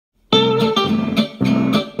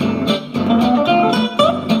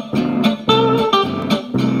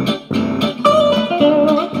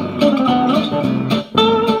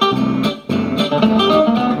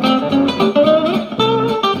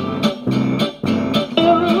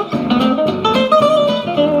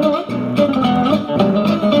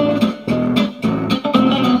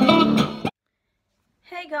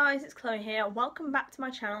PureChloe here. Welcome back to my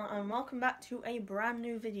channel and welcome back to a brand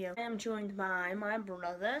new video. I am joined by my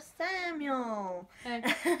brother Samuel. Hey.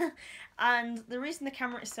 And the reason the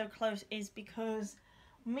camera is so close is because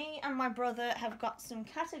me and my brother have got some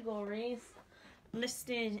categories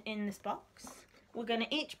listed in this box. We're going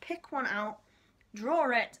to each pick one out, draw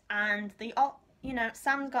it, and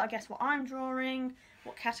Sam's got to guess what I'm drawing,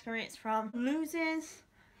 what category it's from. Loses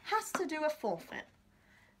has to do a forfeit.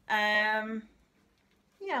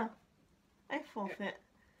 Yeah, a forfeit.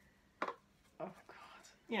 Oh god.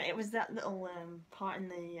 Yeah, it was that little part in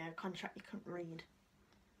the contract you couldn't read.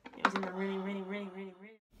 It was in the really.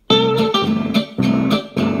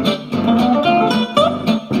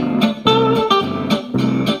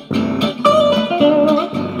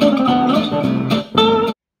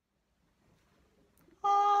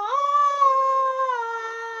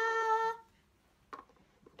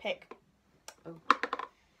 Pick. Oh.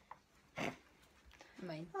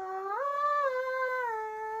 Mine.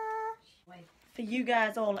 Wait. For you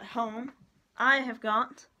guys all at home, I have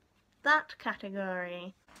got that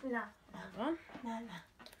category. Hold on.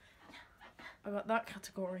 I got that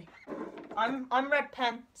category. I'm red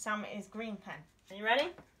pen. Sam is green pen. Are you ready?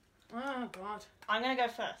 Oh god. I'm gonna go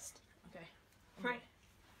first. Okay. 3,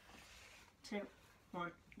 2,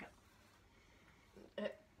 1, go.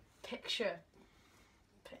 Picture.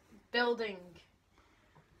 Building.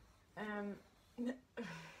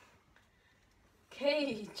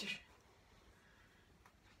 Cage.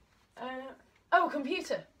 Oh,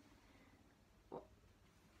 computer.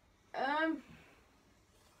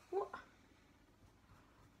 What?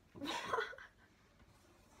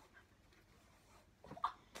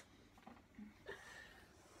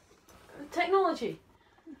 Technology.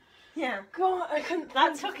 Yeah. God, I couldn't.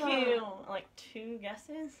 That think took of you like 2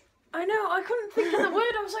 guesses. I know. I couldn't think of the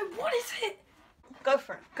word. I was like, what is it? Go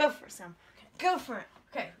for it. Go for it, Sam. Okay. Go for it.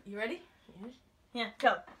 Okay, you ready? Yes. Yeah,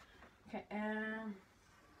 go. Okay.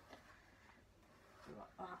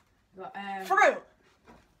 Got Fruit.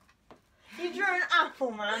 You drew an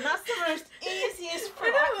apple, man. That's the most easiest I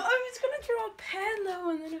fruit. know. I was gonna draw a pen though,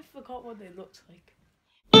 and then I forgot what they looked like.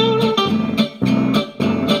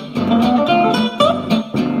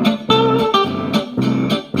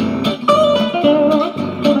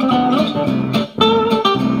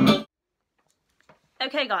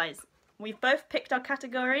 Okay, guys. We've both picked our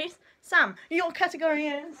categories. Sam, your category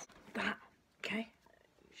is? That. Okay.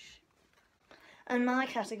 And my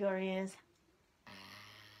category is?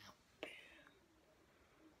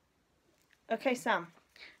 Okay, Sam.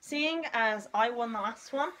 Seeing as I won the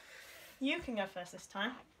last one, you can go first this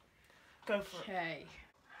time. Go for it. Okay.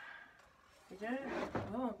 You don't.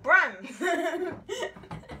 Oh. Brands. Please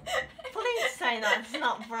say that's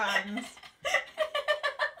not brands.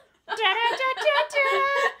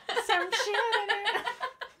 Some shit.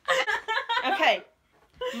 Okay,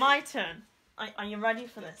 my turn. Are you ready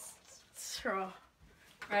for this? Sure.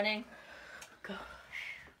 Ready? Go.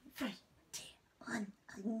 3, 2, 1.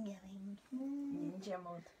 I'm going. Ninja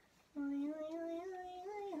mode.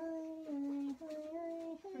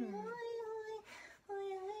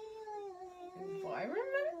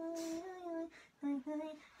 Environment.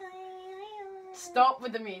 Stop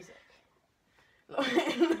with the music.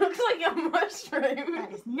 It looks like a mushroom.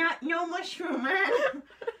 That is not no mushroom, man.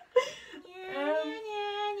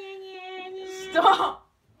 Stop.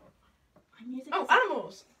 Oh,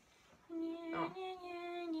 Animals. Oh.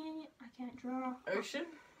 I can't draw. Ocean.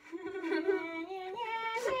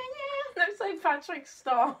 Looks like Patrick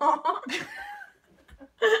Star.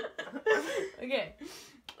 Okay.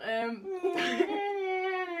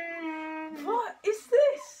 What is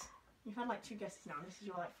this? You've had like 2 guesses now. This is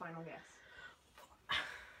your like final guess.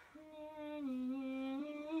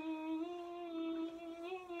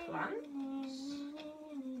 Plants?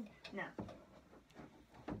 No.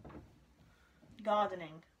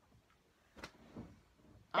 Gardening.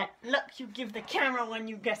 Oh. Look, you give the camera when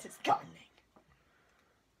you guess it's gardening.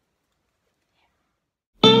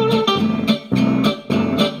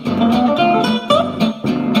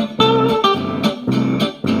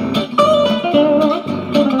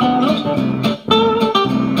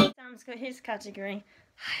 Sam's got his category.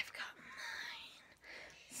 I've got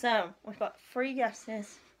mine. So, we've got 3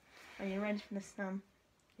 guesses. Are you ready for this, Sam?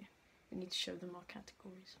 Yeah. We need to show them our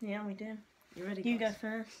categories. Yeah, we do. You ready, You guys? go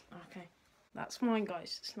first. Okay. That's mine,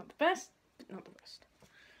 guys. It's not the best, but not the worst.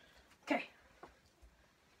 Okay.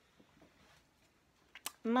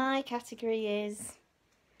 My category is...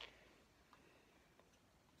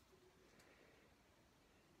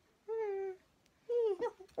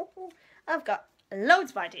 I've got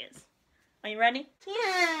loads of ideas. Are you ready?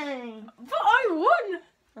 Yay! But I won!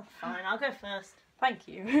 Oh, fine, I'll go first. Thank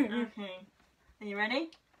you. Okay. Are you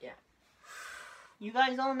ready? Yeah. You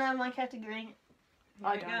guys all know my category. Here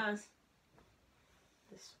I it don't. goes.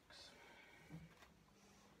 This sucks.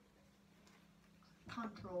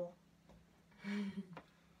 Can't draw.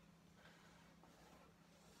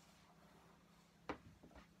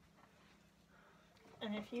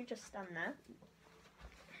 And if you just stand there.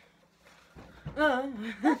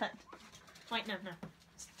 Perfect. Wait, no.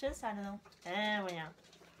 To the side of them. There we are.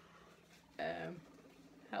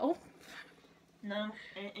 Help? No,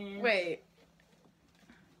 it is. Wait.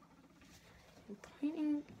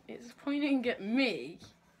 It's pointing at me.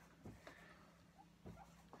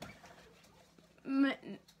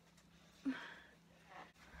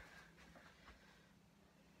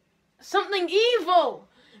 Something evil!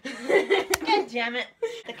 God damn it.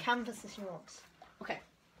 The canvas is yours. Okay.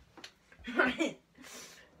 Right.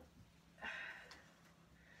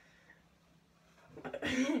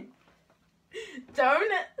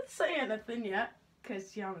 Don't say anything yet,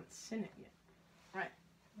 because you haven't seen it yet. Right.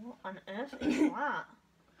 What on earth is that?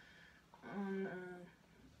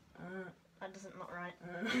 That doesn't look right.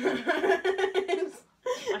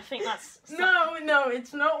 I think that's... No,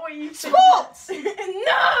 it's not what you think. Sports!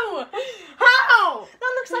 No! How?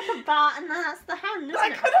 That looks like a bat and that's the hand, isn't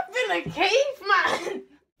That it? could have been a caveman!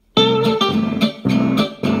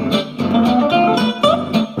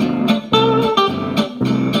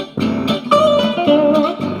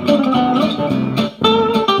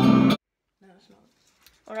 No, it's not.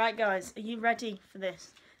 Alright guys, are you ready for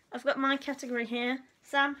this? I've got my category here.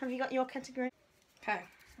 Sam, have you got your category? Okay.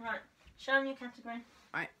 Right, show them your category.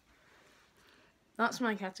 That's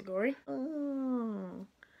my category. Ooh.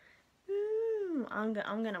 I'm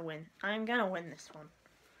gonna win. I'm gonna win this one.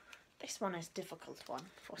 This one is a difficult one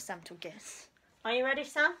for Sam to guess. Are you ready,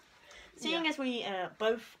 Sam? Seeing as we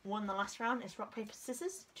both won the last round, it's rock, paper,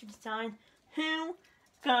 scissors to decide who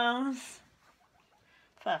goes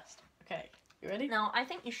first. Okay, you ready? Now, I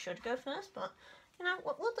think you should go first, but, you know,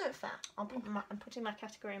 we'll do it fair. I'm putting my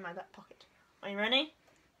category in my back pocket. Are you ready?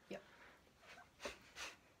 Yep.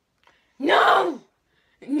 No!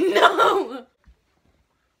 No!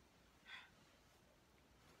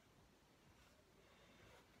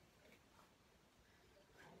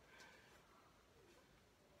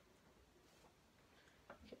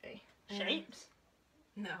 Okay. Shapes?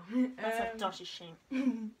 No. That's a dodgy shape.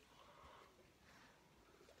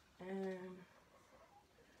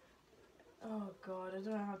 Oh god, I don't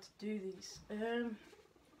know how to do these. No,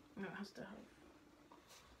 it has to have.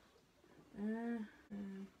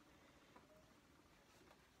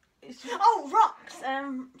 It's just, Oh, rocks!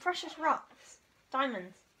 Precious rocks.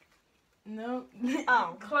 Diamonds. no.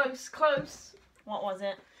 Oh. Close. What was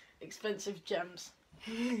it? Expensive gems.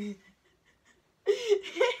 For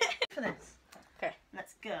this. Okay.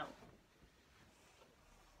 Let's go.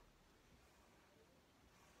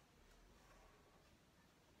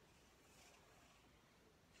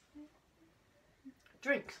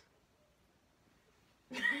 Drinks.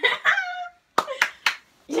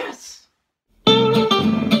 Yes!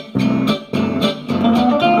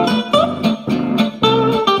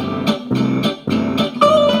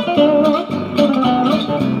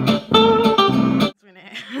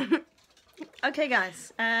 Okay,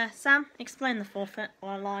 guys. Sam, explain the forfeit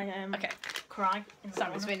while I Okay. cry. In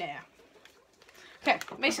Sam, it's corner. been here. Okay,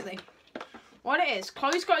 basically, what it is,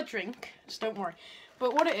 Chloe's got a drink, so don't worry.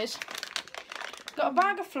 But what it is, got a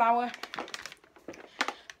bag of flour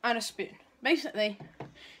and a spoon. Basically,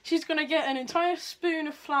 she's gonna get an entire spoon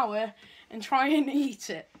of flour and try and eat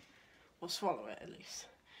it. Or swallow it, at least.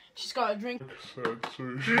 She's got a drink.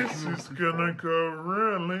 This is gonna go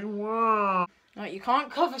really well. Right, you can't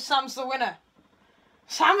cover Sam's the winner.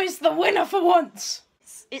 Sam is the winner for once.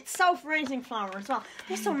 It's self-raising flour as well.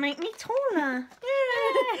 This will make me taller.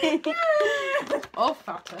 Yay! Or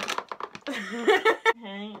fatter.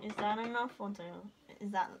 Okay, is that enough or do?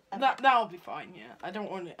 Is that? That'll be fine. Yeah, I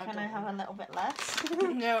don't want it. Can I have a little bit less?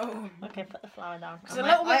 No. Okay, put the flour down. Because a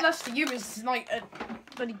little bit less to you is like a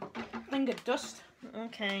bloody thing of dust.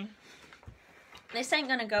 Okay. This ain't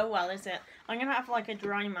gonna go well, is it? I'm gonna have like a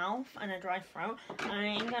dry mouth and a dry throat. And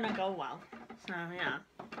it ain't gonna go well. So yeah.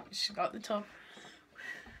 She's got the top.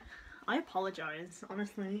 I apologize,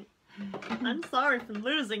 honestly. I'm sorry for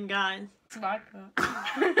losing, guys. It's like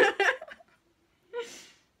that.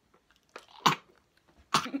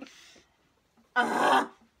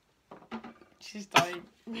 She's dying.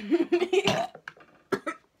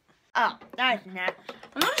 Oh, that is nasty.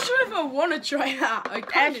 I'm not sure if I want to try that. I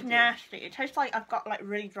kind That's of nasty. It tastes like I've got like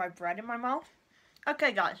really dry bread in my mouth.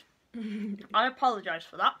 Okay, guys. I apologise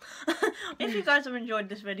for that. If you guys have enjoyed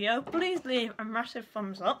this video, please leave a massive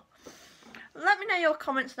thumbs up. Let me know your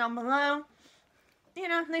comments down below. You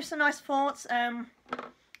know, leave some nice thoughts.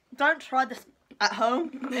 Don't try this at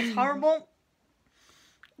home. It's horrible.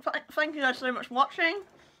 Thank you guys so much for watching.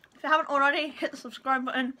 If you haven't already, hit the subscribe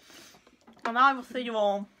button. And I will see you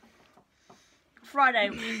all Friday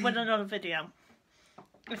with another video.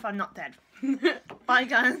 If I'm not dead. Bye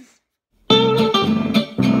guys.